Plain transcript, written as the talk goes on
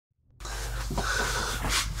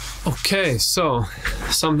Okay, so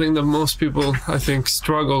something that most people I think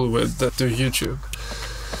struggle with that do YouTube: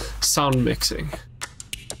 sound mixing.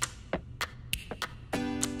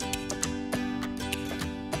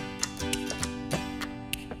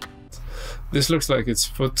 This looks like it's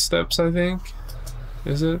footsteps, I think.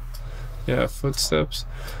 Is it? Yeah, footsteps.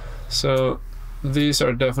 So these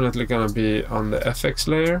are definitely gonna be on the FX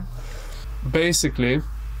layer. Basically,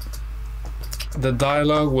 the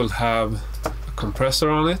dialogue will have a compressor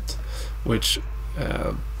on it, which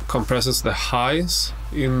compresses the highs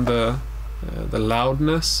in the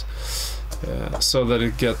loudness, so that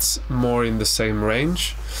it gets more in the same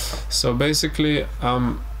range. So basically,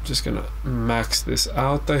 I'm just gonna max this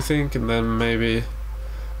out, I think, and then maybe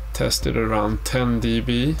test it around 10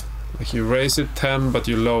 dB. Like you raise it 10, but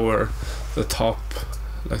you lower the top,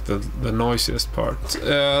 like the noisiest part.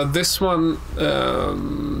 This one,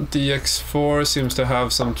 DX4, seems to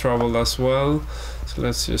have some trouble as well. So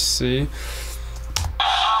let's just see.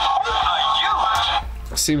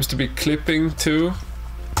 Seems to be clipping too.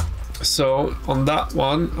 So on that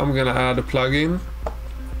one, I'm gonna add a plugin,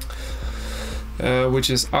 which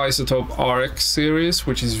is Isotope RX series,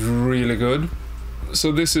 which is really good.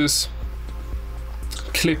 So this is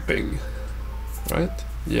clipping, right?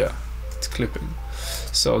 Yeah, it's clipping.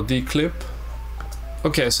 So declip.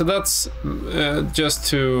 Okay, so that's just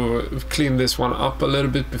to clean this one up a little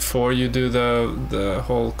bit before you do the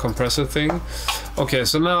whole compressor thing. Okay,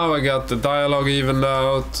 so now I got the dialogue evened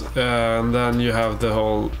out, and then you have the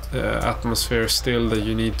whole atmosphere still that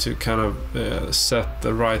you need to kind of set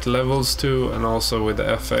the right levels to, and also with the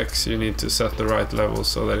FX you need to set the right levels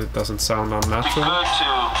so that it doesn't sound unnatural. It's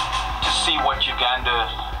good to see what Uganda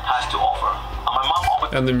has to offer.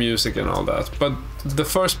 And the music and all that, but the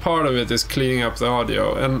first part of it is cleaning up the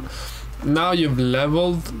audio, and now you've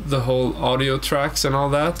leveled the whole audio tracks and all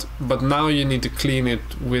that, but now you need to clean it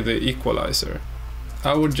with the equalizer.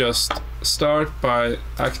 I would just start by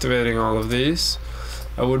activating all of these.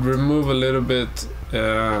 I would remove a little bit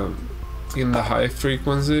in the high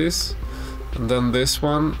frequencies, and then this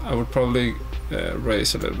one I would probably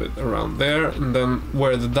raise a little bit around there, and then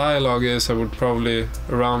where the dialogue is, I would probably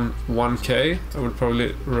around 1K, I would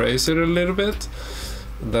probably raise it a little bit,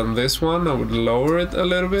 and then this one I would lower it a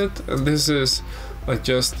little bit, and this is like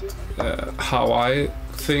just how I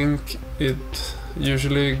think it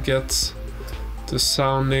usually gets to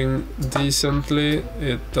sounding decently.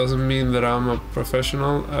 It doesn't mean that I'm a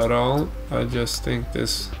professional at all, I just think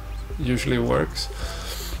this usually works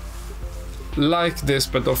like this,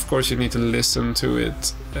 but of course you need to listen to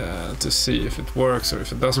it to see if it works or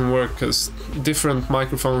if it doesn't work, because different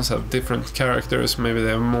microphones have different characters. Maybe they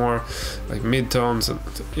have more like mid-tones and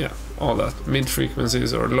yeah, all that, mid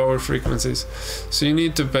frequencies or lower frequencies. So you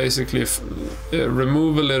need to basically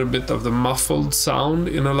remove a little bit of the muffled sound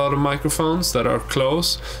in a lot of microphones that are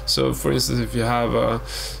close. So for instance, if you have a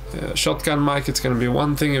shotgun mic, it's going to be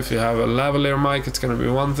one thing. If you have a lavalier mic, it's going to be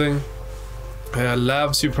one thing.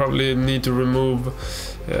 Labs, you probably need to remove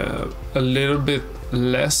a little bit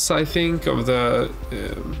less, I think, of the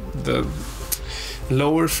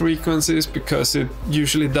lower frequencies, because it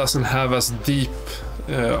usually doesn't have as deep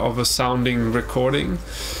of a sounding recording.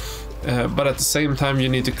 But at the same time you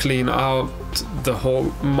need to clean out the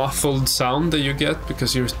whole muffled sound that you get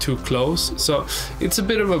because you're too close. So it's a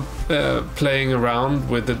bit of a playing around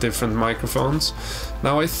with the different microphones.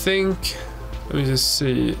 Now I think, let me just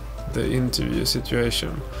see the interview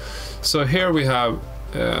situation. So here we have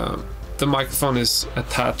the microphone is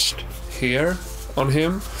attached here on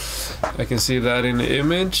him. I can see that in the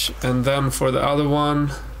image, and then for the other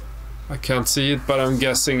one I can't see it, but I'm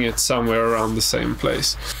guessing it's somewhere around the same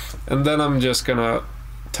place. And then I'm just gonna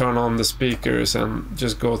turn on the speakers and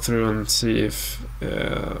just go through and see if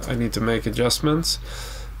I need to make adjustments.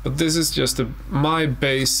 But this is just my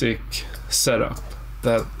basic setup.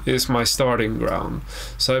 That is my starting ground.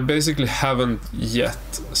 So I basically haven't yet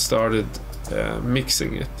started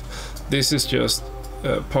mixing it. This is just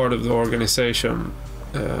part of the organization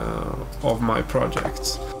of my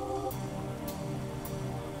projects.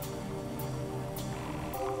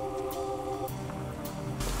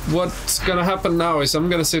 What's gonna happen now is I'm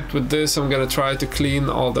gonna sit with this, I'm gonna try to clean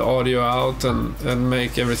all the audio out and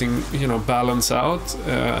make everything, you know, balance out,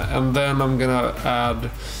 and then I'm gonna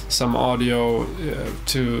add some audio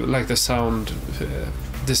to like the sound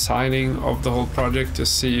designing of the whole project to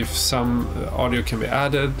see if some audio can be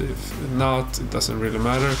added. If not, it doesn't really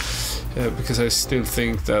matter, because I still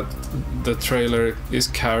think that the trailer is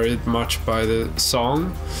carried much by the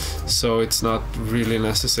song, so it's not really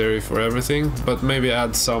necessary for everything, but maybe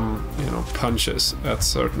add some, you know, punches at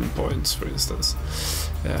certain points, for instance.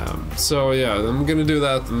 So yeah, I'm gonna do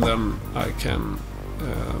that, and then I can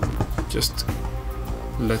just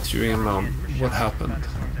let you in on what happened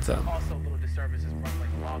then.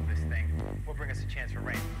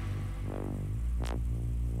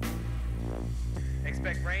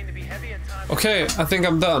 Okay, I think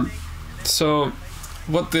I'm done. So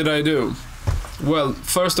what did I do? Well,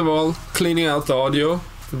 first of all, cleaning out the audio,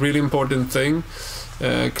 really important thing.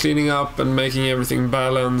 Cleaning up and making everything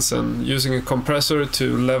balance, and using a compressor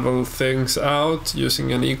to level things out,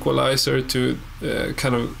 using an equalizer to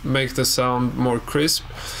kind of make the sound more crisp,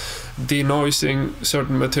 denoising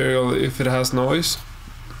certain material if it has noise.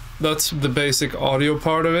 That's the basic audio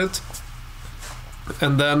part of it.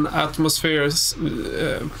 And then atmospheres,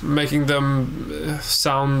 making them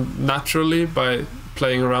sound naturally by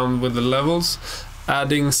playing around with the levels,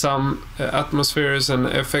 adding some atmospheres and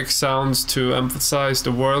effect sounds to emphasize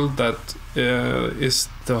the world that is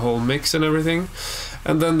the whole mix and everything,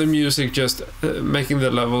 and then the music, just making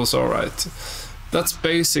the levels alright. That's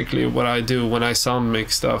basically what I do when I sound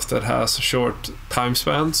mix stuff that has a short time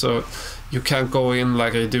span, so you can't go in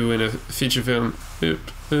like I do in a feature film,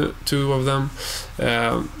 2 of them,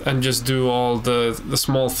 and just do all the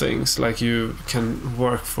small things. Like, you can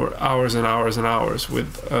work for hours and hours and hours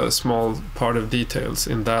with a small part of details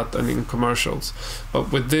in that and in commercials.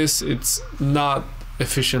 But with this, it's not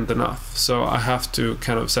efficient enough, so I have to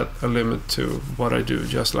kind of set a limit to what I do,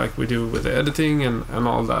 just like we do with the editing and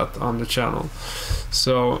all that on the channel.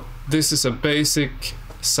 So this is a basic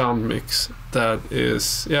sound mix that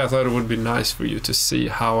is, yeah, I thought it would be nice for you to see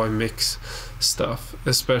how I mix stuff,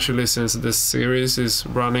 especially since this series is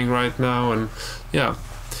running right now. And yeah,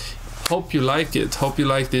 hope you like it, hope you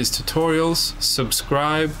like these tutorials.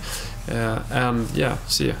 Subscribe, and yeah,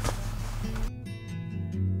 see ya.